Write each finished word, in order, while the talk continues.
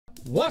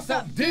What's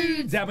up,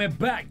 dudes? And we're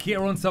back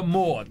here on some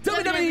more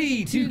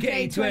WWE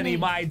 2K20.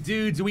 My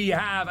dudes, we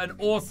have an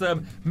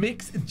awesome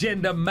mixed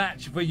gender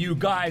match for you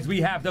guys. We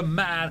have the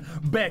man,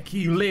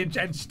 Becky Lynch,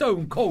 and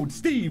Stone Cold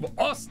Steve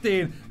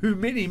Austin, who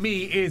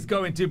Mini-Me is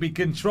going to be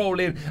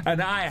controlling.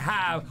 And I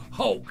have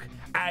Hulk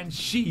and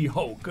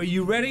She-Hulk. Are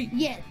you ready?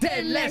 Yeah.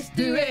 Then let's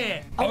do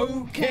it.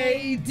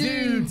 Okay,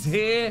 dudes,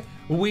 here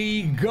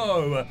we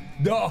go.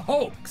 The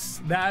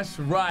Hulks, that's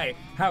right,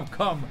 have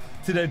come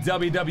to the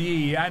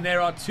WWE, and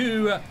there are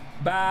two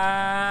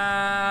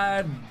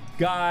bad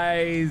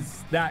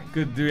guys that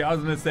could do it. I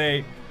was gonna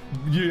say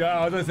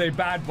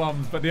bad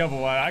bums, but the other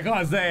one I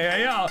can't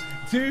say. Yo,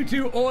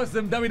 two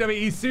awesome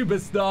WWE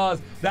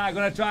superstars that are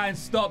gonna try and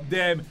stop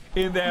them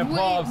in their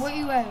paths. What are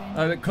you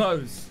wearing?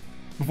 Clothes.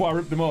 Before I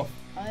rip them off.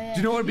 Oh, yeah.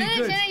 Do you know what would be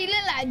good? No, you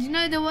look like. Do you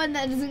know the one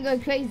that doesn't go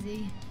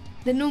crazy?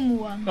 The normal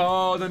one.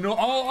 Oh, the nerd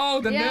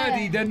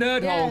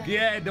Hulk.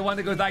 Yeah, the one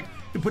that goes like,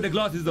 to put the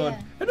glasses on. Yeah.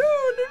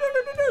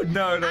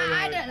 No.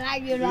 I don't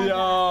like you like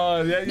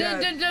that.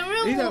 Yeah. The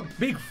real He's a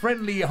big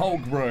friendly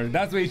Hulk, bro.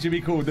 That's what he should be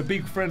called, the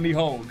big friendly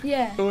Hulk.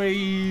 Yeah.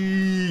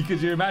 Oi,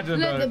 could you imagine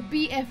Look, though?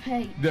 the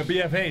BFH. The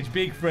BFH,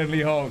 big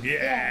friendly Hulk.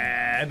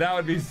 Yeah, that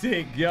would be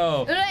sick,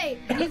 yo. Wait,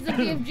 he's the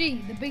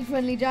BFG, the big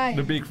friendly giant.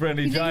 The big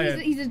friendly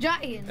giant. He's a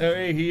giant. Oh,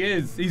 he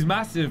is. He's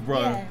massive,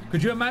 bro. Yeah.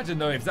 Could you imagine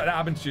though if that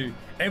happened to you?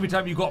 Every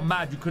time you got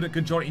mad, you couldn't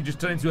control it, you just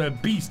turned into a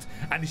beast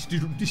and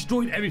it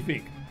destroyed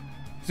everything.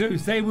 So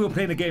say we were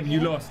playing a game and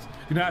you lost.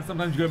 You know how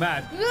sometimes you go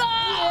mad?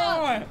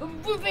 No,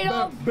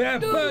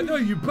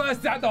 you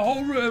burst out the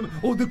whole room,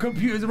 all the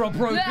computers are all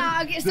broken.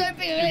 I get so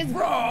big.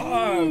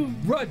 Run,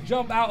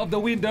 jump out of the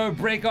window,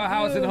 break our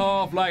house in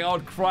half. Like,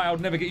 I'd cry,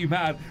 I'd never get you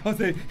mad. I'd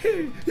say,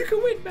 hey, you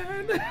can win,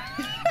 man.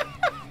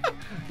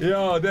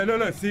 Yo,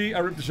 no, see, I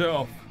ripped the shirt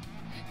off.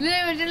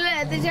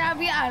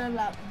 I'm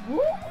like,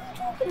 what are you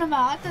talking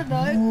about? I don't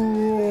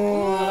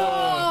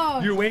know.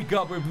 You wake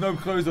up with no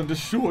clothes on,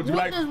 just shorts. You're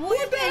like,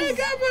 what the heck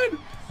happened?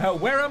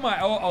 Where am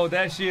I? Oh,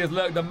 there she is.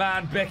 Look, the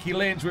man, Becky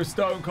Lynch, with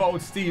Stone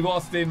Cold Steve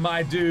Austin,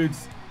 my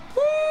dudes.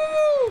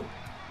 Woo!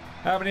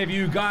 How many of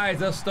you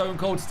guys are Stone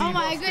Cold Steve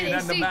Austin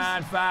and the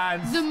man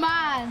fans? The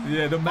man.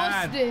 Yeah, the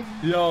man. Austin.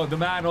 Yo, the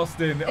man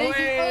Austin.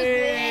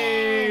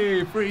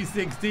 Hey,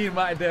 316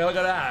 right there. Look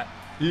at that.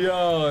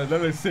 Yo,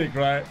 that looks sick,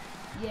 right?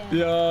 Yeah.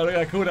 Yo, look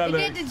how cool that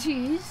looks. If you had to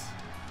choose,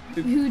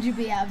 who would you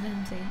be out of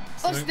them two?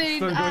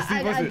 Austin.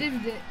 I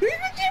dibs it.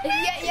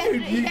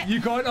 Yeah.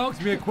 You can't ask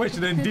me a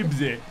question and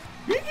dibs it.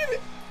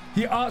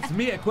 He asked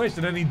me a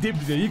question and he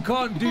dibs it. You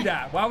can't do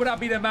that. Why would I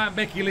be the man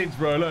Becky Lynch,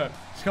 bro? Look,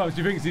 she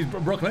thinks he's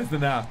Brock Lesnar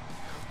now.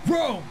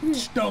 Bro,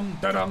 dong,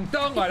 dong,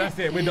 dong. Right, that's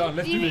it. We're done.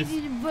 Let's do this.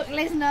 Brock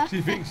Lesnar.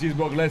 She thinks she's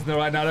Brock Lesnar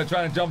right now. They're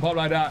trying to jump up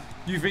like that.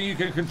 You think you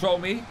can control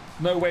me?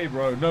 No way,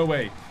 bro. No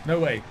way. No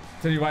way.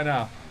 Tell you right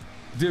now.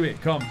 Do it.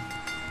 Come.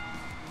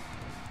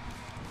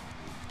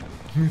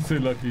 You're so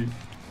lucky.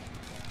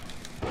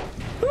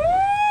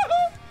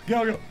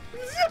 Go.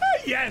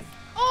 Yes.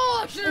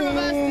 Oh, should have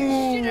reversed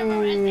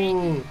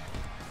it.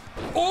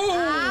 Oh.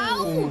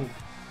 Ow.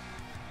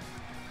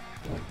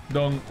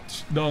 Dong,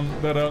 dong,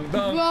 da dong,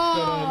 dong,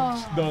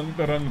 dong,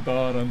 da dong,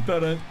 da dong, da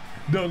dong,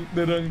 dong,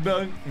 da dong,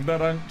 dong, da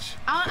dong.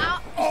 I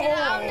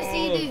want to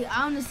see you do. I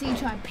want to see you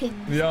try pin.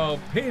 Yo,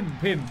 pin.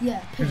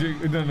 Yeah,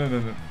 pin.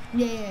 No.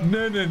 Yeah.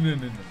 No.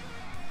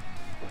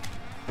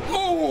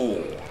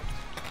 Oh.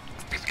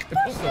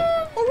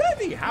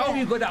 Already? How have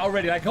you got that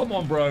already? Like, come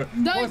on, bro.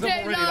 Don't do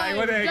it. Like,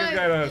 what the heck is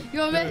going on?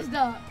 You're messed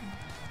up.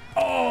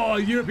 Oh,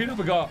 European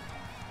uppercut.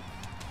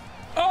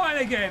 Oh, and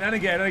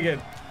again.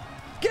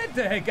 Get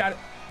the heck out of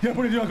it. Yeah,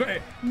 what did you? I got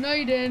it. No,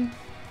 you didn't.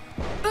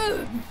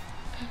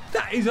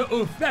 That is a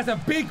oof. That's a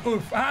big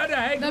oof. How the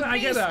heck did I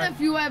get that? The biggest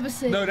oof you ever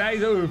seen. No, that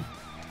is a oof.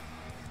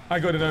 I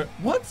got to know.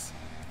 What?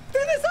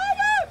 Dude, it's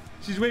over.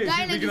 She's weird.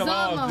 She's weakening her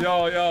arms.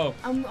 Yo.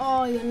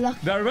 Oh, you're lucky.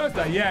 Did I reverse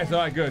that? Yes. All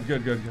right, good.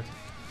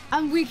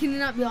 I'm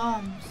weakening up your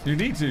arms. You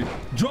need to.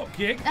 Drop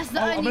kick. That's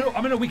the only...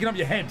 I'm gonna weaken up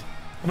your head.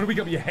 I'm gonna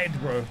weaken up your head,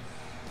 bro.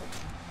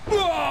 It would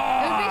be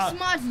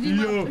smart to do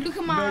that. Look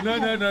at my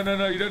head.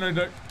 No. You don't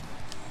know.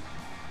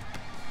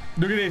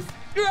 Look at this.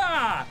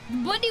 Ah! The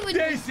body would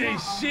This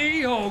is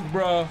She-Hulk,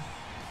 bro.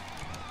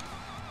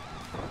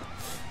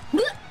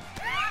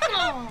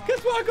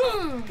 Guess what I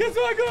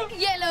got?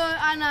 Yellow,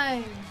 I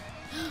know.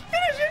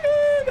 Finish it,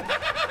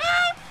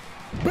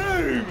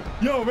 Boom!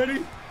 Yo,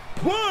 ready?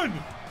 1,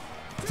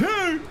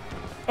 2.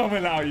 I'm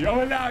allow you.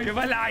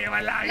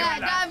 Yeah,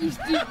 that'd be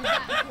stupid.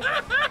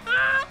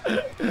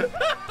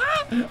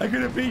 I'm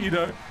gonna beat you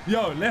though.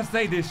 Yo, let's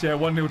say this,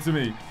 1-0 to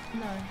me.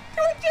 No.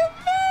 What do you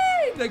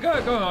mean? Go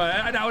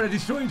on. That would have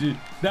destroyed you.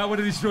 I would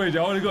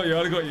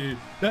have got you.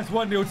 That's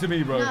 1-0 to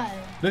me, bro. No.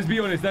 Let's be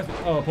honest. That's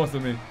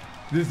possibly me.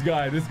 This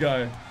guy.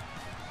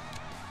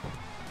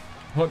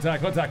 Hot tag.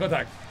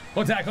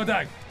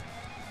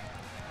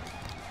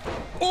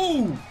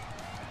 Oh!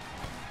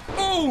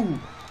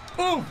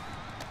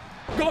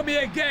 Got me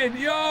again,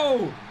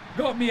 yo!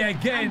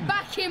 I'm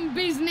back in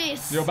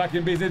business. You're back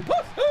in business.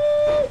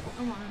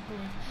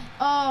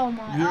 Oh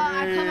my god.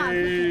 I come out.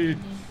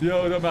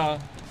 Yo, the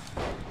man.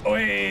 Oh,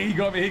 hey, he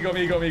got me. Oh,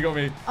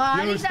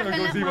 at least I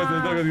can let the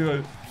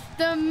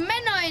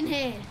men are in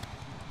here.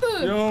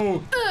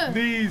 Yo,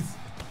 knees.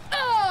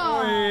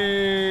 Oh.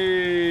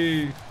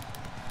 Hey.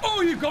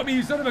 Oh, you got me,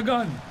 you son of a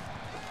gun.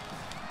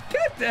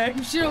 Get that.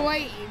 You should have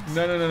waited.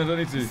 No, don't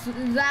need to.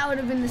 That would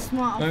have been the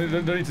smart.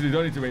 Don't need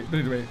to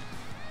wait.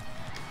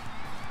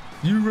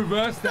 You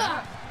reversed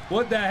that?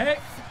 What the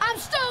heck? I'm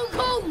stone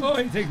cold. Oh,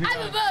 he takes me I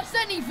down. reverse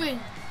anything.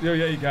 Yo,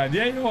 yeah, you can.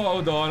 Yeah,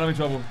 hold on, I'm in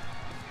trouble.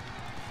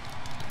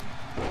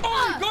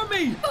 Oh, he got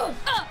me!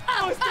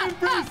 Austin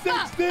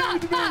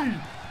 316'd me!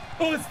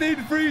 Austin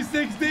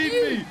 316'd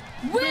me!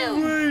 Will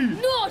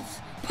not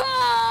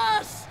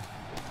pass!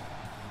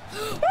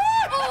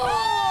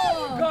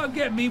 Oh! You can't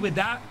get me with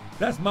that.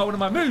 That's one of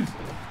my moves.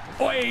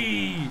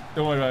 Oi!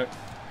 Don't worry about it.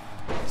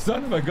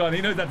 Son of a gun,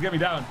 he knows how to get me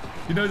down.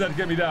 He knows how to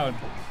get me down.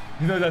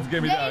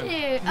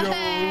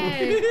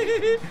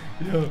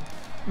 Yo.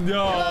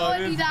 Yo,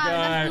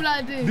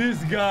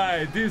 this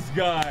guy.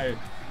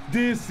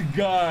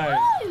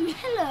 Oh,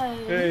 hello.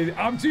 Hey,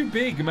 I'm too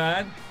big,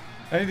 man.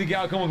 I need to get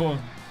out. Come on.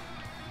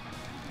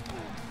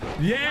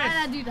 Yes. Why did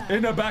I do that?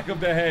 In the back of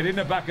the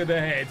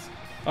head.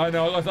 I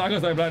know. I got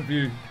something planned for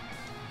you.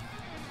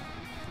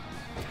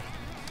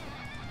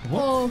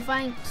 What? Oh,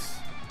 thanks.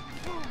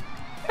 Oh,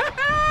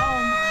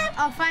 man.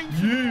 Oh, thanks.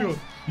 Yeah.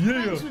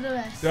 Thanks for the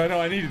rest. Yeah, no,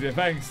 I needed it.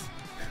 Thanks.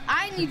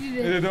 I needed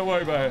it. Yeah, don't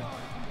worry about it.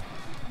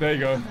 There you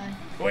go. Okay.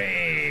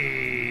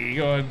 Whee!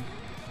 Go on.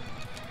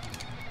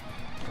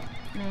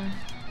 No.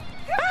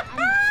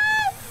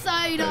 I'm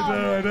so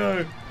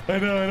dumb. I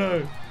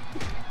know.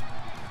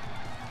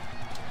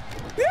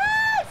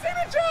 Yeah!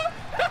 Signature!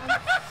 I'm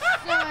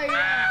so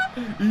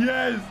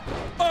Yes!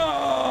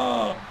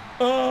 Oh!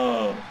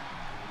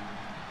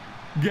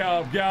 Get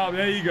up.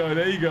 There you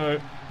go.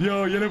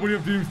 Yo, you're nobody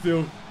of doom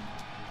still.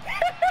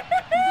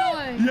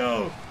 dumb.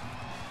 Yo!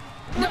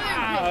 No.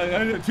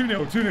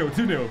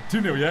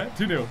 2-0, yeah?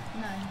 2-0. No.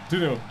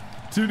 2-0.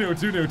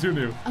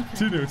 2-0. Okay.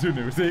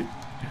 2-0. See?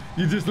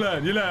 You just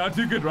learn. I'm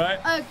too good, right?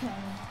 Okay.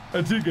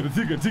 I'm too good.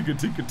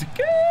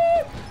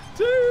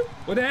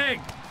 What the heck?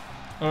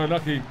 Oh,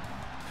 lucky.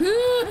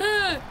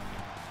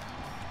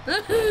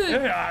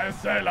 Yeah, I'm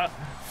so lucky.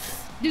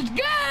 This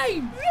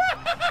game!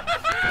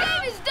 This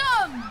game is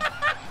dumb!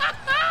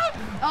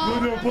 Oh,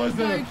 No, I'm pause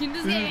it. joking.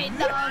 This game is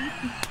dumb.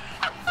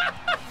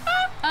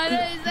 I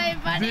know it's so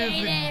funny,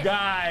 ain't it?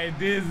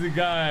 This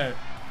guy.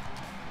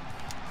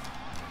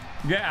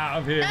 Get out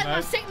of here, That's man.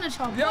 my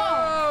signature.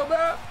 Yo,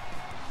 man.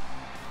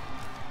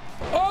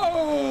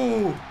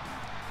 Oh!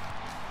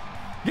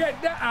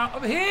 Get that out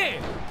of here!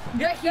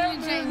 Get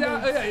that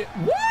out of here.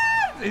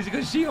 What? It's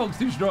because She-Hulk's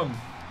too strong.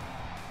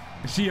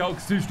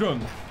 She-Hulk's too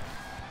strong.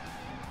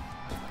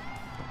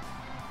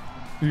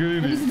 You're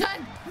gonna do this.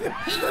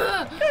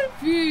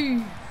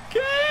 Phew.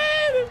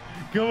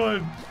 Come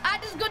on. I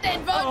just got the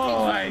advantage.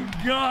 Oh my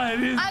God,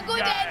 this I got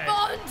guy. the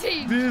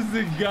advantage. This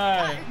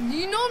guy.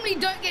 You normally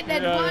don't get the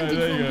Yeah, advantage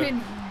there you from go.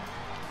 pinning.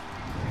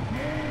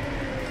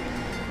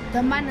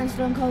 The man is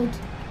stone cold.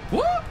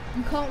 What?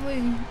 You can't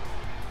move.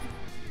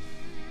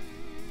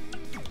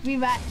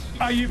 Rematch.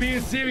 Are you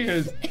being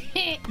serious?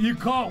 You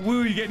can't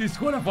woo, you get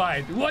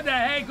disqualified. What the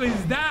heck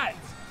is that?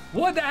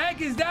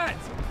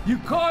 You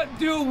can't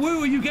do a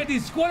woo and you get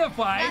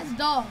disqualified. That's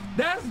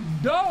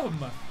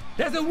dumb.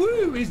 That's a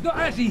woo. It's not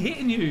actually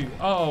hitting you.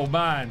 Oh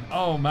man.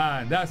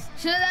 That's.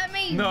 So that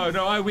means. No,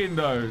 I win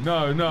though.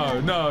 No. You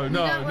don't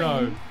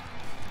win.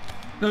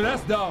 No,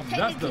 that's dumb.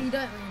 Technically, you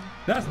don't win.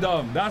 That's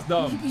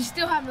dumb. You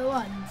still haven't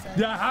won. So.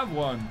 Yeah, I have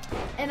one.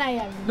 And I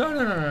haven't.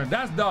 No.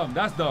 That's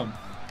dumb.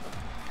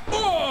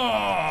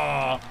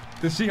 Oh!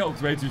 The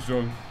She-Hulk's way too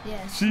strong.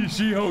 Yeah.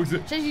 She-Hulk's.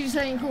 Says you do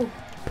something cool.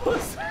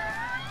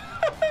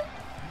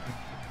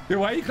 Yeah,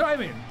 why are you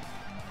climbing?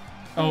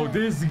 Oh,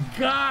 this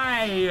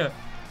guy.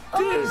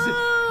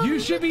 Oh, you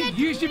should be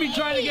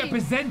trying to get a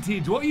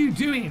percentage. What are you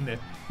doing?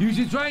 You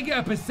should try and get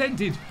a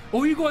percentage.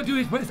 All you gotta do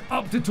is press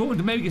up to taunt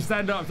to make it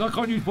stand up. So I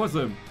can't use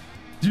possum.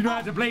 Do you know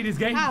how to play this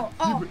game? Ow.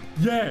 Oh.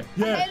 Yeah.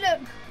 Okay,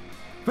 look.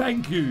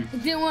 Thank you.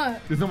 It didn't work.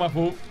 It's not my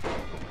fault.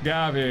 Get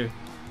out of here.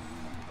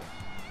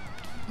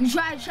 You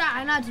tried to chat.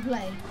 I know how to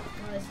play.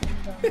 Oh, this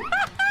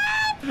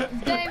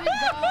game is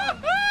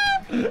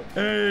dumb.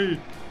 Hey.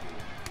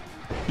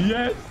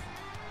 Yes.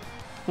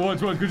 Watch,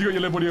 because you got your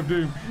little body of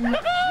doom.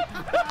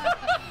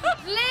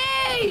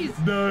 Please.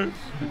 No.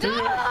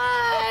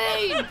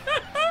 Die.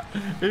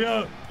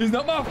 Yeah, it's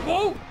not my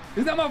fault.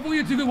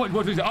 You're too good.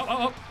 Watch.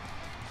 Up.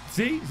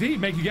 See,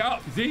 make you get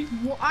up. See?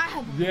 Well, I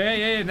have.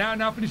 Yeah.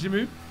 Now finish your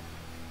move.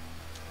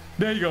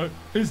 There you go.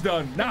 It's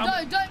done. Now.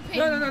 No, don't pin.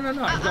 No.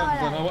 It's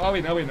done. I'll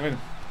win.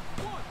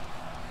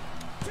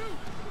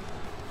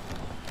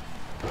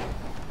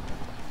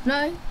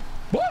 No.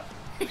 What?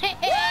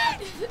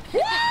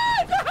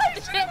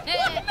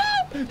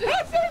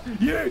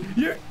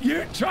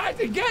 You tried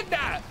to get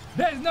that.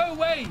 There's no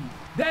way.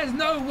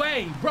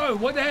 Bro,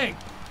 what the heck?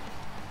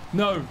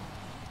 No.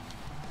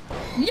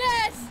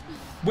 Yes.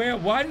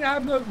 Why did I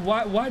have no?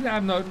 Why did I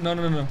have no?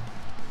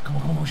 Come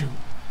on, shoot.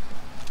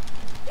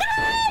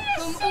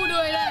 From all the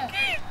way there.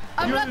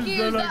 I'm lucky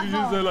so you're lucky. that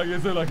You're far. so lucky. You're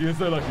so lucky. You're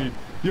so lucky.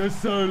 You're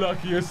so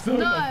lucky. You're so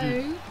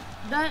lucky. No,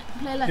 don't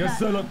play like You're that.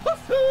 so lucky.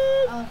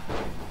 Oh.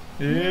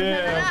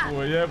 Yeah,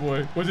 boy. Yeah,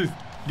 boy. What's this?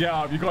 Get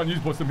out. You can't use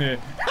bosom here.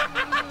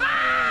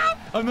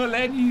 I'm not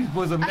letting you use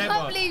bosom. I Never.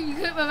 can't believe you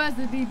couldn't reverse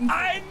the DDT.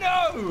 I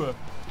know.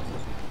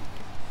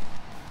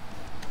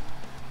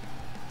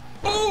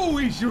 Oh,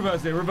 he should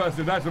reverse it. Reverse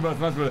it. That's reverse.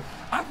 That's reverse.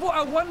 I thought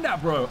I won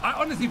that, bro. I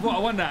honestly thought I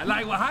won that.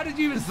 Like, well, how did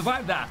you even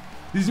survive that?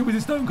 Was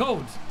it stone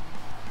cold?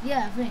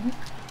 Yeah, I think.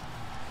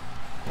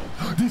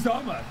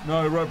 Disarmor.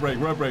 No, rope break.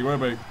 Rope break. Rope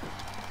break.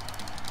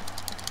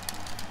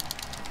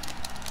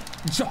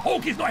 So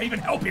Hulk is not even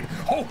helping.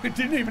 Hulk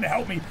didn't even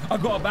help me. I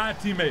got a bad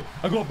teammate.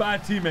 I got a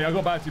bad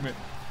teammate.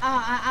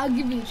 I'll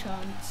give you a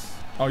chance.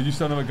 Oh, you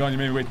son of a gun. You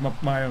made me wait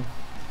my own.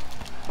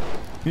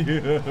 You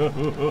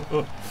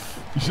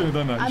should have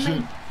done that.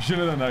 You should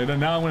have done that.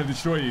 Now I'm going to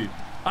destroy you.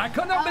 I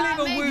cannot believe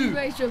a woo.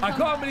 I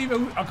can't believe a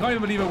woo. I can't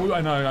even believe a woo.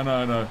 I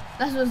know.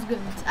 That was good.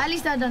 At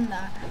least I done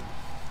that.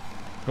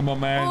 Come on,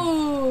 man.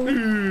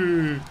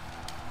 Ooh.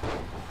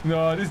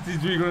 No, this is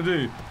what you're going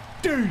to do.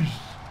 Douche.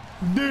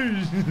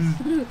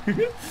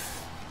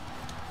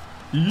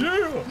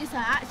 Yeah. Yes, I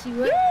actually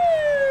would.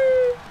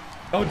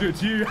 I'll do it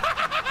to you. I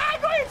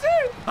got it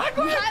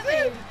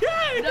too.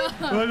 Yeah. No.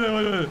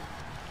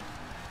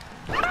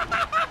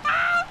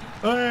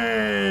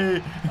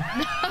 Wait.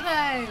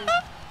 Hey. No.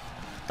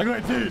 I got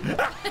it too.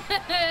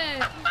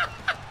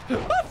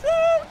 What's up?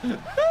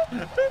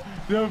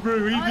 No, bro,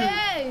 what you doing?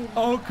 Yeah.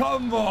 Oh,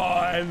 come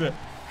on.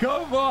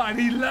 Come on.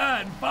 He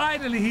learned.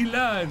 Finally, he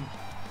learned.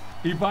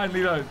 He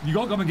finally learned. You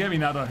got to come and get me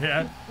now, though,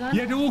 yeah? No.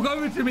 Yeah, they're all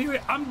going to me.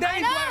 I'm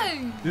dead.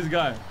 No. This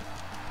guy.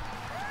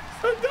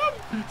 So dumb.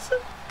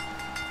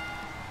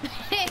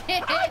 I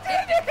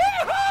didn't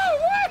hit her!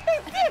 What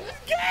is this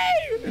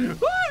game?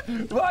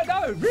 What?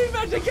 No,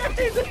 rematch again.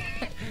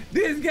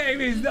 This game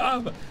is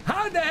dumb.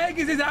 How the heck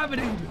is this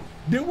happening?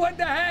 What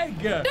the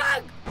heck?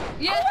 Doug!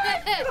 Yes!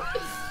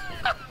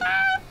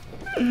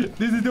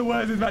 This is the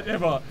worst match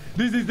ever.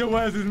 This is the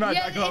worst match.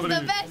 Yes, I can't believe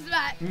it's the best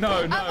match.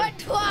 No. I won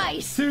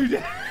twice. 2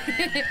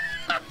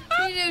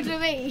 2-0 to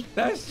me.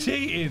 That's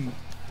cheating.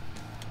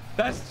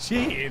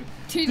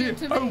 2-0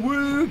 to Oh, me.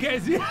 woo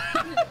gets you.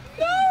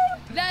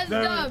 That's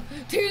No. dumb.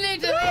 2-0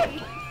 to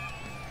me.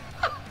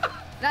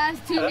 That's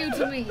 2-0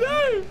 to me.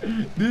 No.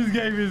 This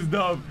game is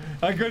dumb.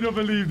 I cannot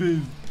believe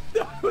this.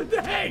 What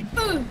the heck?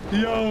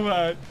 Yo,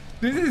 man.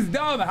 This is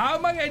dumb. How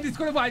am I getting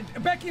disqualified?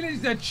 Becky Lynch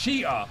is a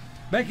cheater.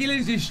 Becky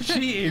Lynch is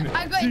cheating.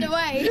 I got in the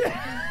way.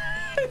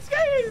 This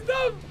game is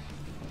dumb.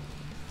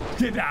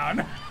 Get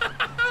down.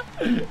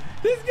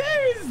 This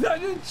game is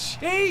such a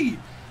cheat.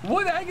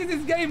 What the heck is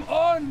this game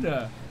on?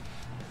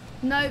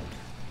 Nope.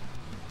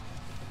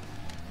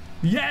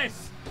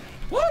 Yes.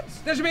 What?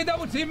 That should be a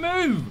double team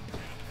move.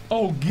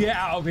 Oh, get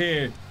out of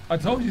here. I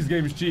told you this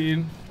game is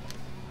cheating.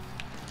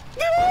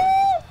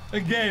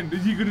 Again,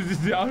 you could have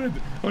just. I'm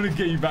gonna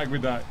get you back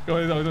with that.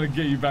 I'm gonna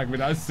get you back with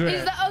that. I swear.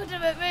 It's the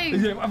ultimate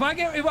move.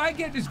 Yeah, if I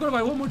get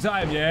disqualified one more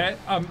time, yeah,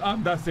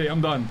 that's it.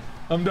 I'm done.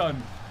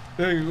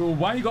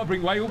 Why you gotta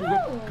bring? Why you?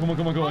 Come on.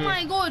 Oh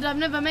my god, I've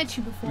never met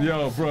you before.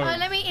 Yo, bro.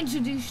 Let me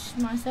introduce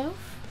myself.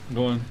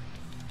 Go on.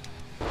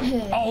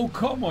 Oh,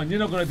 come on. You're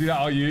not gonna do that,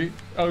 are you?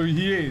 Oh,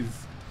 he is.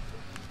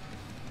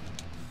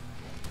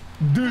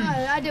 Dude. No,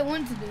 I didn't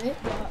want to do it,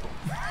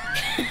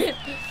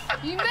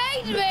 but you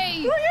made me. What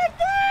are you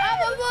doing? I'm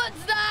a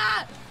monster.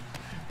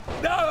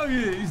 No,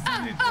 you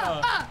stupid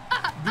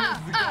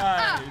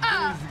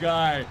This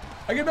guy.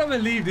 I cannot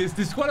believe this.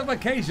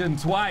 Disqualification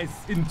twice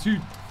in 2.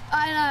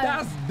 I know.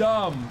 That's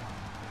dumb.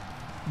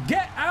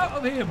 Get out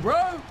of here,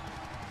 bro.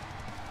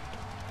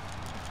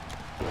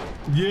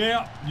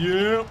 Yep.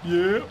 No.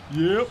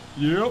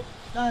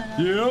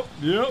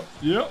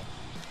 Yep.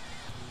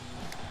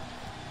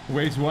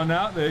 Waste one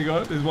out. There you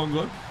go. There's one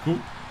gone. Cool.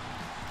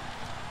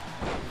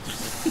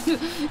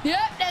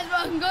 Yep, there's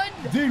one good.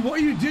 Dude, what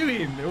are you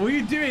doing?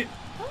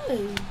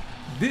 Oh.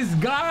 This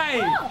guy.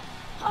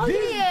 Oh,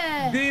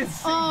 yeah.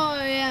 This. Oh,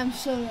 yeah, I'm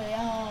sorry.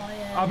 Oh,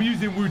 yeah. I'm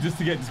using Wu just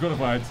to get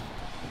disqualified.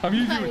 I'm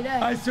using Wu. No.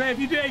 I swear, if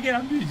you do it again,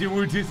 I'm using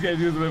Wu just to get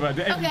disqualified.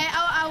 Okay,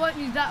 I won't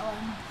use that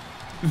one.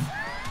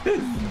 This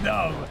is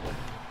dumb.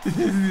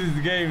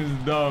 This game is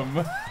dumb.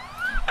 What,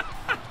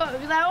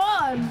 because I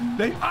won?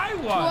 I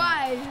won.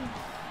 Twice.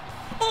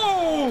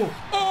 Oh!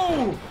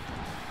 Oh,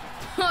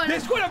 no.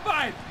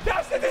 Disqualified!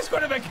 That's the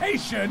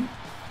disqualification!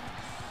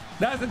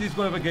 That's a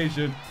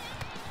disqualification. No.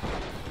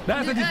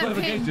 That's a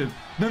disqualification.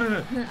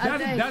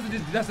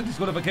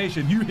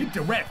 You hit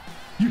the ref.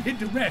 You hit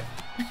the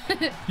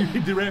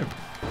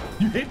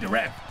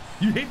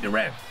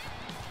ref.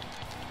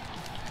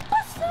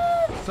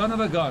 Son of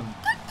a gun.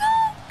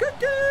 Good.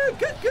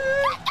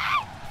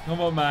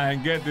 Come on,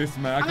 man. Get this,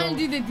 man. I'm going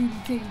to do the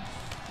DDT.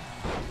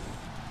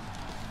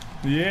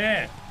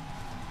 Yeah.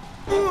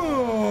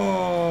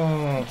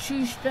 Ooh.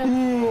 True strength.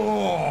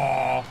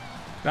 Ooh.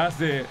 That's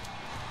it.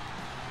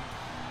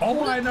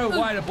 Oh, I know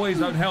why the boys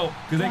don't help,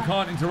 because they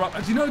can't interrupt.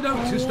 Actually, no,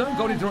 Stone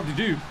Cold interrupted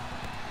you.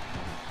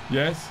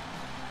 Yes.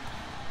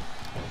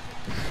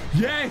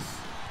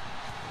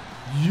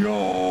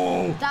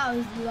 Yo. That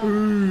was low.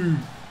 Ooh.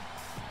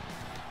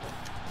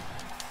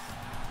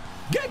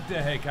 Get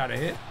the heck out of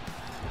here.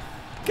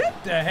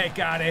 Get the heck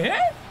out of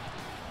here.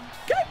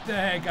 Get the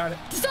heck out of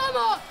here.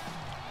 Summer!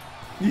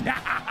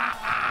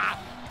 Yeah.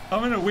 I'm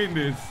going to win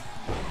this.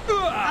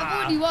 I've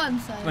already won,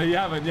 so. No, you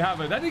haven't. You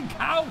haven't. That didn't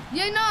count.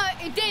 Yeah, no,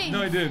 it did.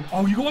 No, it didn't.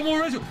 Oh, you got one more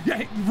wrestle.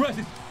 Yeah,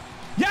 resist.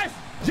 Yes.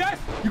 Yes.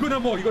 You got no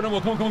more. You got no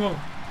more. Come on, come on, come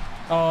on.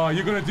 Oh,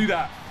 you're going to do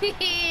that.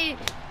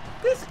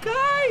 This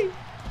guy.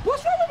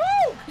 What's wrong with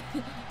Hulk?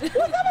 What's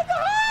up with the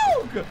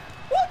Hulk?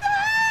 What the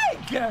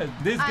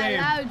heck? This game. I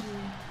allowed you.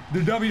 The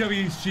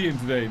WWE is cheating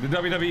today. The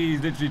WWE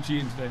is literally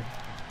cheating today.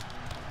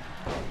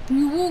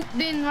 You walked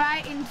in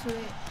right into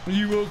it.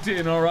 You walked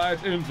in all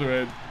right into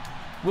it.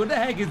 What the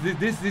heck is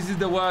this? This is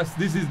the worst.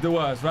 This is the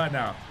worst right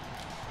now.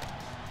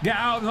 Get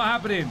out. It's not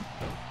happening.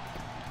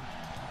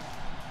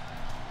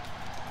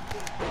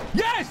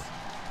 Yes!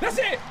 That's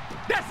it!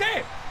 That's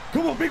it!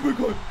 Come on, big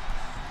record.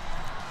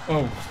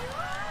 Oh.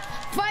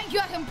 Thank you,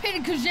 I can pin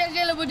it because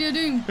you're what you're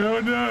doing. Oh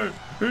no!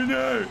 Oh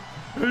no!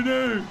 Oh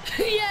no!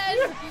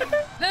 Yes!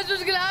 That's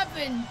what's gonna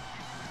happen.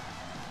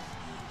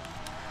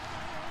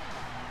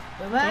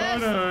 Oh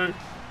no!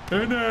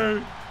 Oh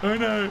no! Oh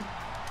no!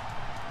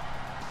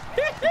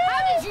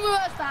 How did you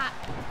reverse that?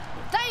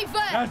 That ain't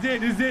fair. That's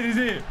it! This is it! This is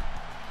it!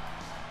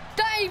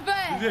 That ain't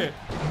fair. This is it!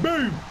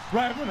 Boom!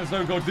 Right in front of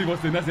Stone Cold Steve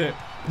Austin. That's it!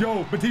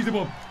 Yo, Batista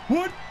Bob.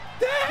 What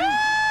the hell?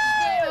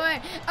 Straight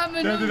away. I'm a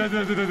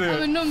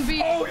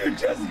non-beat. Oh, you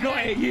just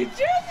got it! You just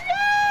got it!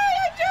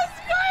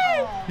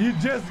 Oh. You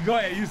just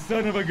got it! You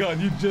son of a gun!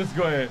 You just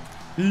got it!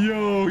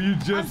 Yo, you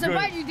just got it! I'm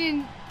surprised you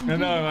didn't. I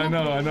know. I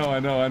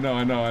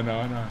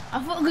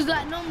thought because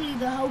like normally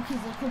the Hulk is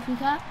a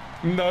copycat.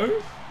 No?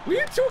 What are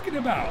you talking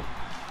about?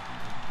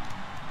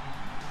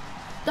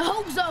 The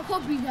Hulk's not a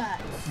copycat.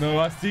 No,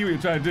 I see what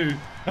you're trying to do.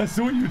 I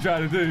saw what you were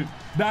trying to do.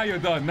 Now you're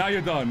done. Now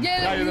you're done.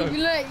 Yeah, now you're done.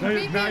 look,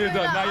 Now you're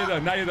done. Now you're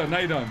done. Now you're done. Now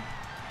you're done.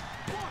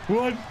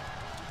 1,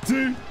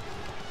 2.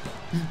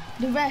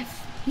 The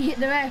ref. He hit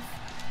the ref.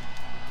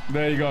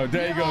 There you go.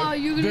 There you go. Oh,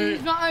 you're gonna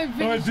use my own I'm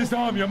gonna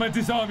disarm you. I'm gonna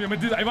disarm you. I'm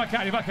gonna disarm. If I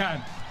can.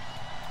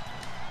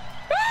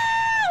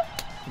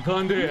 I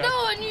can't do it.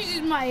 No one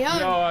uses my own.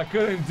 No, I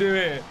couldn't do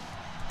it.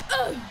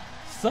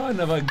 Son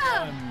of a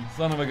gun.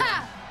 Son of a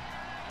gun.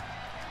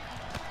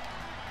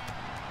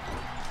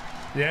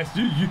 Yes,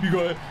 you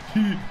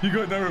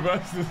got no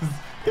reversals.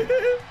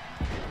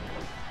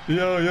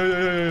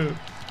 Yo.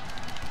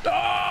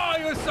 Oh,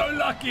 you're so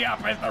lucky. I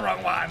pressed the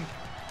wrong one.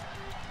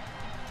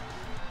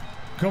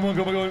 Come on.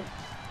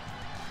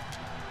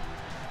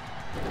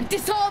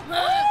 Disarm.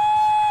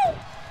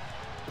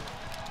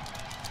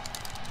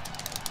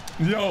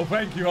 Yo,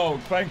 thank you,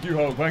 Hulk. Thank you,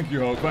 Hulk.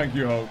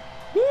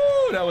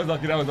 Woo, that was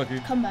lucky.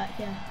 Come back,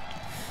 yeah.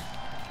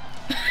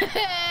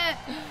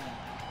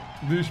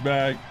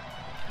 Douchebag.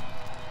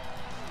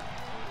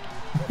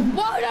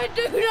 Why would I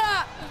do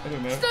that? I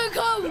don't know. Stone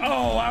Cold.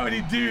 Oh, why would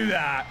he do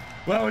that?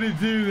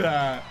 This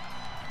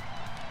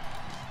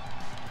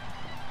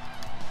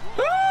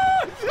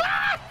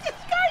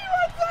guy,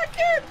 1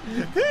 second.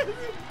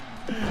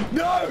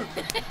 No!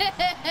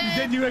 You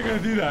said you weren't going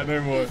to do that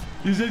no more.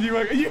 You said you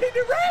weren't. You hit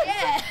the ref!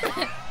 Yeah.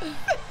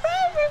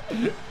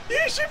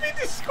 You should be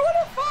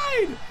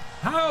disqualified!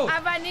 How? I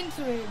ran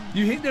into him.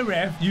 You hit the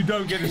ref, you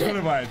don't get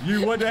disqualified.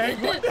 What the heck?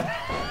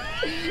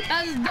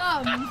 That's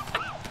dumb.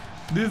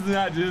 This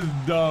match is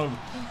dumb.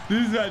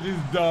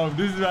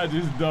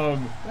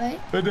 Wait.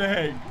 What the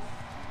heck?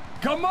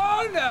 Come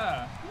on!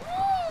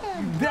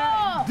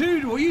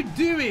 Dude, what are you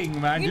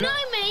doing, man? You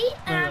know me,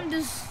 and I'm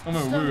just. I'm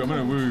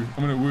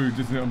gonna woo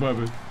just on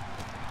purpose.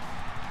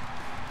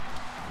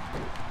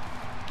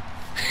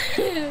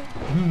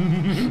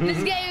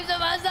 This game is on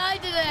my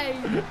side today.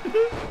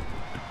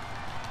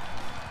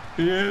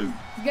 Yes.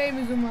 This game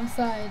is on my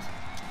side.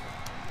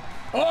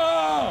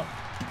 Oh!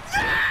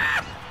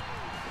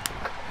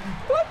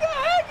 What the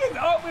heck is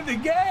up with the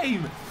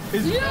game?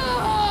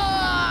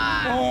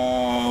 Yeah!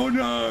 Oh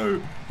no!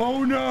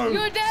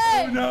 You're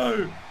dead! Oh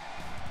no!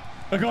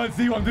 I can't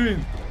see what I'm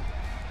doing.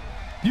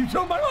 You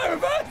took my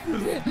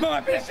reversals!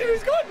 My finisher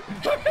is gone!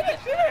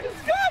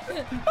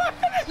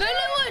 No,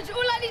 watch!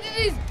 All I need to do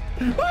is.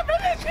 My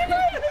finisher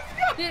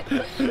is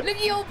gone! Look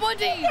at your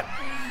body!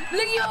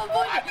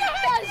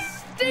 That's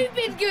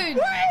stupid good!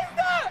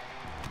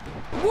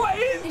 What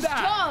is It's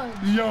that?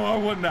 charged. Yo, I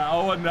want that.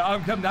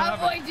 I'm coming down. I'm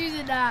always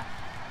using that.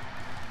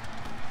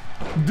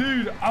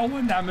 Dude, I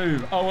want that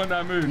move.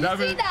 You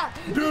see that?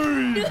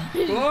 Dude!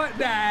 What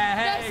the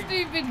heck? That's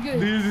stupid good.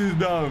 This is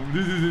dumb.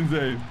 This is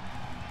insane.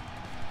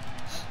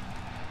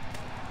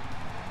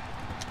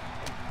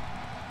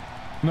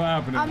 Not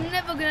happening. I'm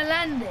never gonna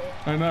land it.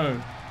 I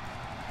know.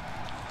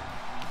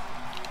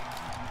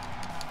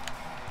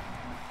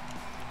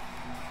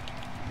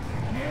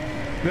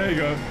 There you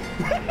go.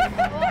 I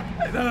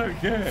don't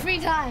care. 3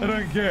 times. I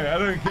don't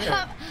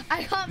care.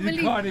 I can't believe.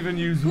 You can't even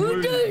use Who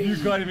woo. does? You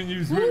can't even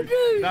use woo.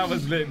 That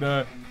was lit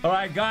though. All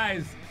right,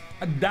 guys.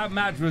 That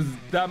match was.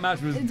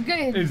 It's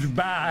good. It's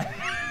bad.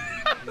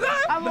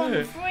 I won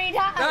 3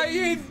 times. No,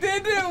 you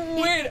didn't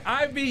win.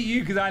 I beat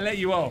you because I let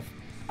you off.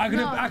 I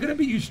could have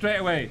beat you straight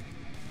away.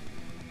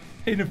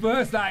 In the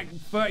first like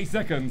 30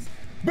 seconds.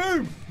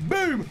 Boom,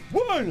 boom,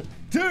 1,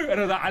 2, and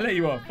I was like, I let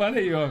you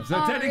off. So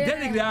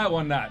technically I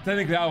won that.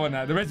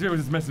 The rest of it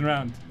was just messing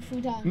around.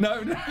 Full time.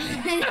 No. And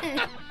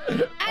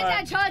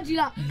I charged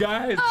you up.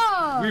 Guys,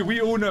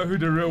 we all know who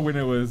the real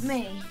winner was.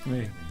 Me.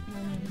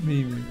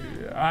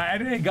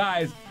 Alright, anyway,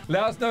 guys,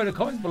 let us know in the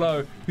comments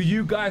below who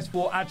you guys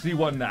thought actually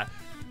won that.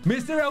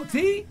 Mr.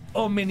 LT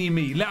or Mini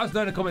Me? Let us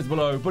know in the comments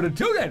below. But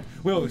until then,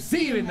 we'll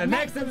see you in the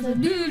next episode of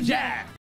New Jack.